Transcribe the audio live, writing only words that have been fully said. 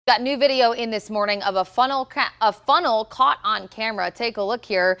Got new video in this morning of a funnel caught on camera. Take a look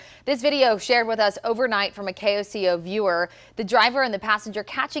here. This video shared with us overnight from a KOCO viewer. The driver and the passenger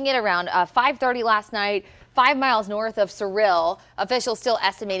catching it around 5:30 last night, 5 miles north of Cyril. Officials still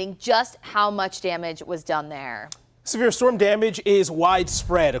estimating just how much damage was done there. Severe storm damage is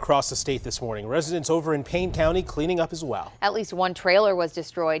widespread across the state this morning. Residents over in Payne County cleaning up as well. At least one trailer was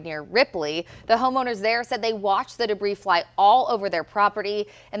destroyed near Ripley. The homeowners there said they watched the debris fly all over their property,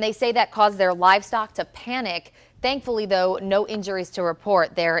 and they say that caused their livestock to panic. Thankfully, though, no injuries to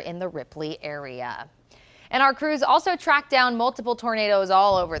report there in the Ripley area. And our crews also tracked down multiple tornadoes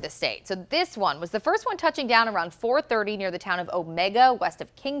all over the state. So this one was the first one touching down around 4:30 near the town of Omega, west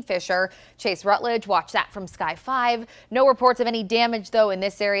of Kingfisher. Chase Rutledge watched that from Sky 5. No reports of any damage, though, in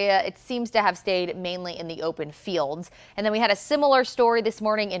this area. It seems to have stayed mainly in the open fields. And then we had a similar story this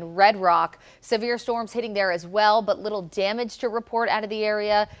morning in Red Rock. Severe storms hitting there as well, but little damage to report out of the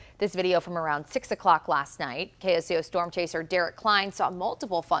area. This video from around 6 o'clock last night. KOCO storm chaser Derek Klein saw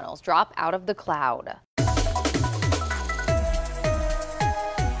multiple funnels drop out of the cloud.